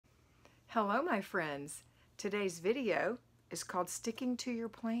Hello, my friends. Today's video is called Sticking to Your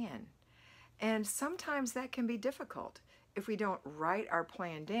Plan. And sometimes that can be difficult if we don't write our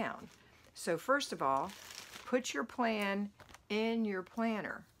plan down. So first of all, put your plan in your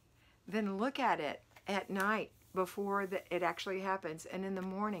planner. Then look at it at night before it actually happens and in the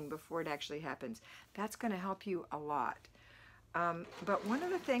morning before it actually happens. That's going to help you a lot. But one of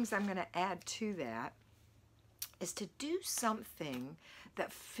the things I'm going to add to that is to do something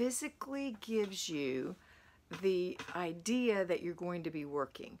that physically gives you the idea that you're going to be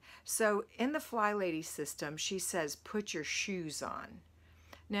working. So in the Flylady system, she says, put your shoes on.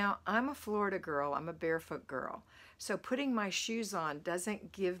 Now, I'm a Florida girl, I'm a barefoot girl. So putting my shoes on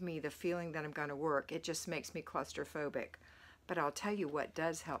doesn't give me the feeling that I'm going to work. It just makes me claustrophobic. But I'll tell you what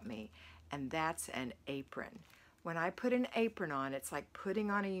does help me, and that's an apron. When I put an apron on, it's like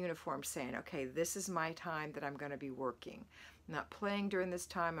putting on a uniform saying, okay, this is my time that I'm going to be working. I'm not playing during this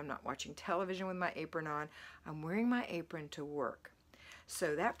time. I'm not watching television with my apron on. I'm wearing my apron to work.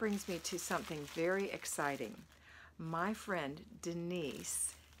 So that brings me to something very exciting. My friend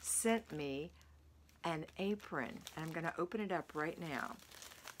Denise sent me an apron, and I'm going to open it up right now.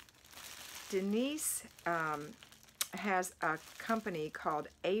 Denise has a company called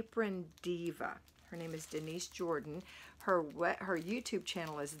Apron Diva. Her name is Denise Jordan. Her YouTube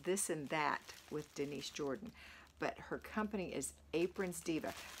channel is This and That with Denise Jordan, but her company is Apron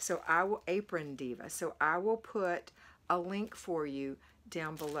Diva. So I will put a link for you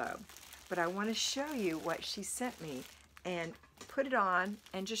down below. But I want to show you what she sent me and put it on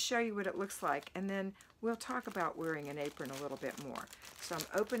and just show you what it looks like, and then we'll talk about wearing an apron a little bit more. So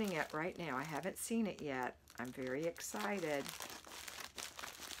I'm opening it right now. I haven't seen it yet. I'm very excited.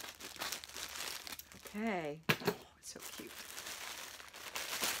 Okay, oh, it's so cute.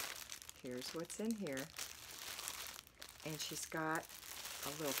 Here's what's in here. And she's got a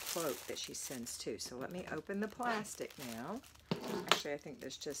little quote that she sends too. So let me open the plastic now. Actually, I think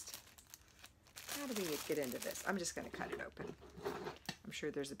there's just, how do we get into this? I'm just going to cut it open. I'm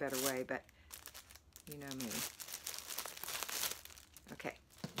sure there's a better way, but you know me. Okay.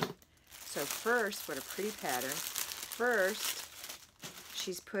 So first, what a pretty pattern. First,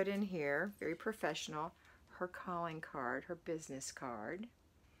 she's put in here, very professional, her calling card, her business card.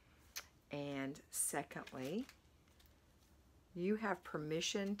 And secondly, you have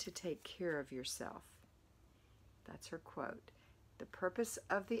permission to take care of yourself. That's her quote. The purpose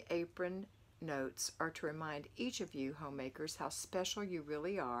of the apron notes are to remind each of you homemakers how special you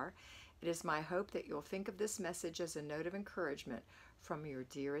really are. It is my hope that you'll think of this message as a note of encouragement from your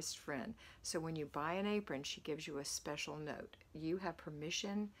dearest friend. So when you buy an apron, she gives you a special note. You have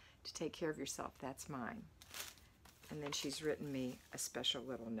permission to take care of yourself. That's mine. And then she's written me a special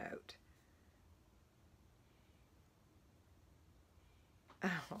little note.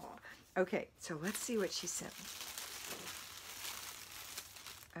 Oh, okay, so let's see what she sent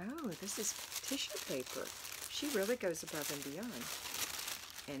me. Oh, this is tissue paper. She really goes above and beyond.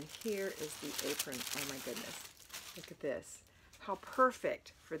 And here is the apron. Oh my goodness. Look at this. How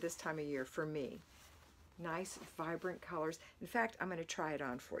perfect for this time of year for me. Nice, vibrant colors. In fact, I'm going to try it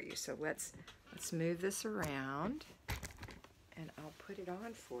on for you. So let's move this around, and I'll put it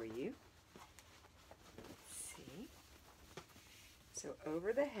on for you. Let's see. So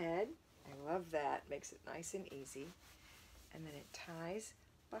over the head. I love that. Makes it nice and easy. And then it ties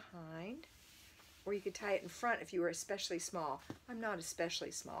behind, or you could tie it in front if you were especially small. I'm not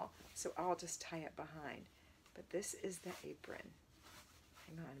especially small, so I'll just tie it behind. But this is the apron.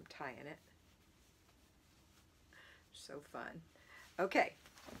 Hang on, I'm tying it. So fun. Okay,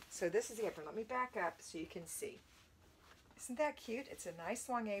 so this is the apron. Let me back up so you can see. Isn't that cute? It's a nice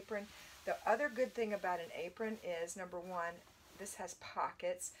long apron. The other good thing about an apron is, number one, this has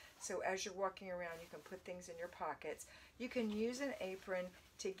pockets, so as you're walking around, you can put things in your pockets. You can use an apron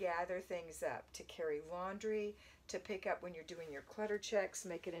to gather things up, to carry laundry, to pick up when you're doing your clutter checks,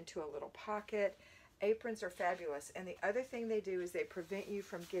 make it into a little pocket. Aprons are fabulous, and the other thing they do is they prevent you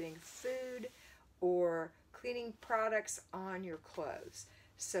from getting food or cleaning products on your clothes.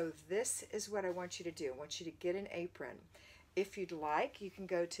 So this is what I want you to do. I want you to get an apron. If you'd like, you can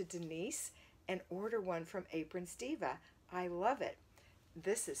go to Denise and order one from Apron Diva. I love it.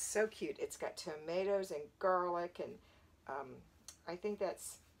 This is so cute. It's got tomatoes and garlic, and I think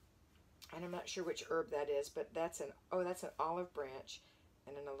that's, and I'm not sure which herb that is, but that's an olive branch,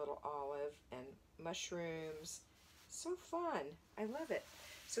 and then a little olive and mushrooms. So fun. I love it.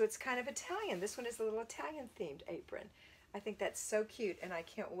 So it's kind of Italian. This one is a little Italian themed apron. I think that's so cute, and I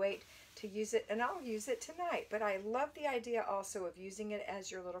can't wait to use it, and I'll use it tonight. But I love the idea also of using it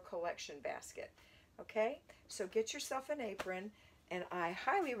as your little collection basket. Okay, so get yourself an apron, And I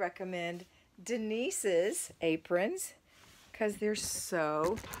highly recommend Denise's aprons because they're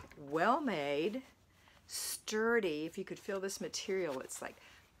so well made, sturdy. If you could feel this material,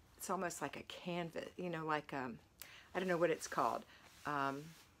 it's almost like a canvas, you know, like I don't know what it's called,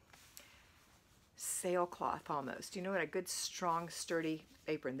 sailcloth almost. You know what, a good strong sturdy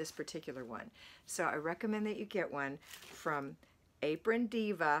apron, this particular one. So I recommend that you get one from Apron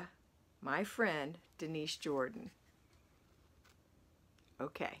Diva, my friend Denise Jordan.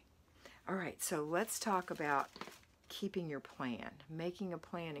 Okay, all right, so let's talk about keeping your plan, making a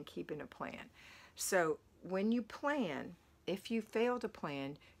plan and keeping a plan. So when you plan, if you fail to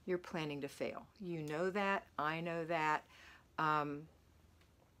plan, you're planning to fail. You know that, I know that.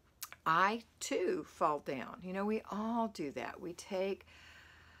 I too fall down. You know, we all do that. We take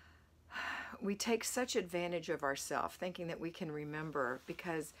such advantage of ourselves, thinking that we can remember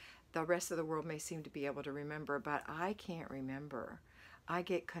because the rest of the world may seem to be able to remember, but I can't remember. I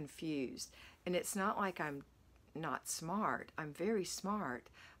get confused. And it's not like I'm not smart. I'm very smart,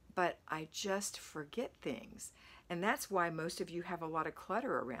 but I just forget things. And that's why most of you have a lot of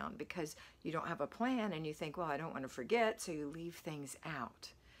clutter around, because you don't have a plan and you think, well, I don't want to forget, so you leave things out.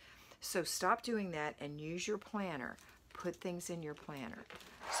 So stop doing that and use your planner. Put things in your planner.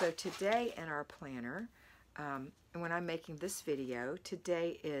 So today in our planner, and when I'm making this video,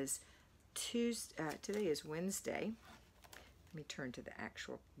 today is Wednesday. Let me turn to the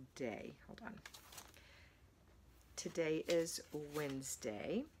actual day. Hold on. Today is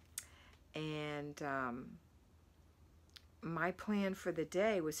Wednesday, and my plan for the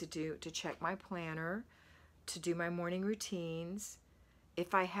day was to check my planner, to do my morning routines.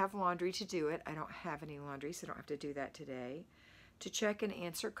 If I have laundry, to do it. I don't have any laundry, so I don't have to do that today. To check and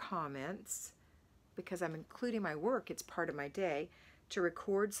answer comments, because I'm including my work, it's part of my day. To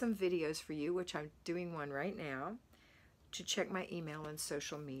record some videos for you, which I'm doing one right now. To check my email and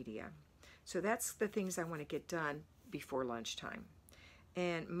social media. So that's the things I want to get done before lunchtime.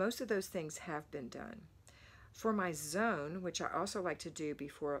 And most of those things have been done. For my zone, which I also like to do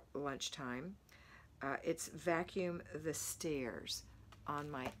before lunchtime, it's vacuum the stairs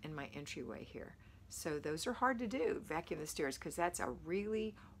in my entryway here. So those are hard to do, vacuum the stairs, because that's a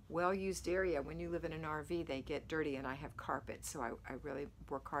really well-used area. When you live in an RV, they get dirty, and I have carpet, so I really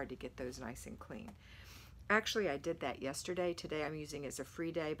work hard to get those nice and clean. Actually, I did that yesterday. Today I'm using it as a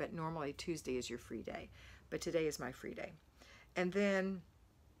free day, but normally Tuesday is your free day. But today is my free day. And then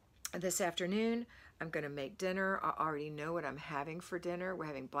this afternoon, I'm going to make dinner. I already know what I'm having for dinner. We're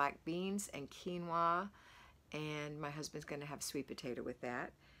having black beans and quinoa, and my husband's going to have sweet potato with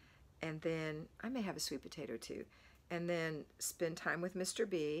that. And then I may have a sweet potato too. And then spend time with Mr.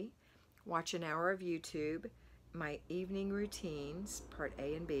 B, watch an hour of YouTube, my evening routines, part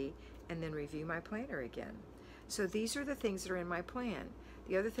A and B, and then review my planner again. So these are the things that are in my plan.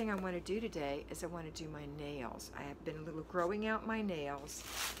 The other thing I want to do today is I want to do my nails. I have been a little growing out my nails,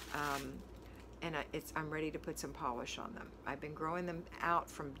 and I'm ready to put some polish on them. I've been growing them out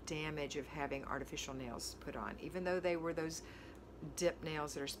from damage of having artificial nails put on. Even though they were those dip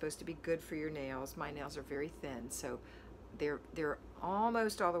nails that are supposed to be good for your nails, my nails are very thin, so they're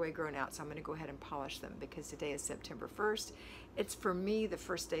almost all the way grown out, so I'm going to go ahead and polish them because today is September 1st. It's for me the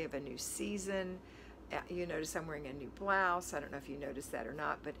first day of a new season. You notice I'm wearing a new blouse. I don't know if you noticed that or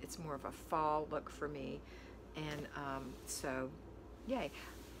not, but it's more of a fall look for me. And so, yay.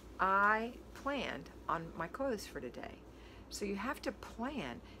 I planned on my clothes for today. So you have to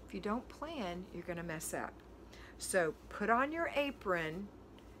plan. If you don't plan, you're going to mess up. So put on your apron,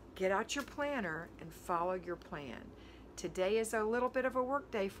 get out your planner, and follow your plan. Today is a little bit of a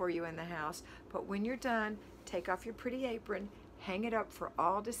work day for you in the house, but when you're done, take off your pretty apron, hang it up for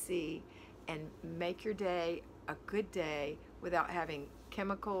all to see, and make your day a good day without having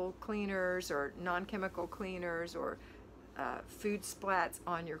chemical cleaners or non-chemical cleaners or food splats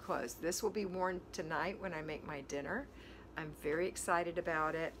on your clothes. This will be worn tonight when I make my dinner. I'm very excited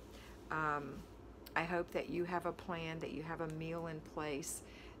about it. I hope that you have a plan, that you have a meal in place,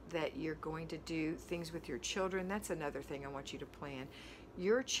 that you're going to do things with your children. That's another thing I want you to plan.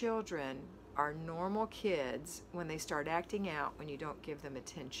 Your children are normal kids when they start acting out when you don't give them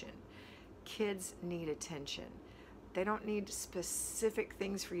attention. Kids need attention. They don't need specific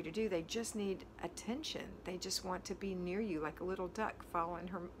things for you to do. They just need attention. They just want to be near you like a little duck following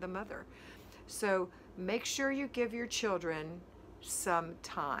the mother. So make sure you give your children some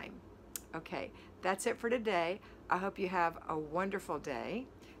time. Okay, that's it for today. I hope you have a wonderful day.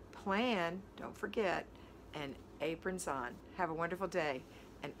 Plan, don't forget, and aprons on. Have a wonderful day.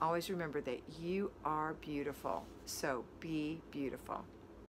 And always remember that you are beautiful. So be beautiful.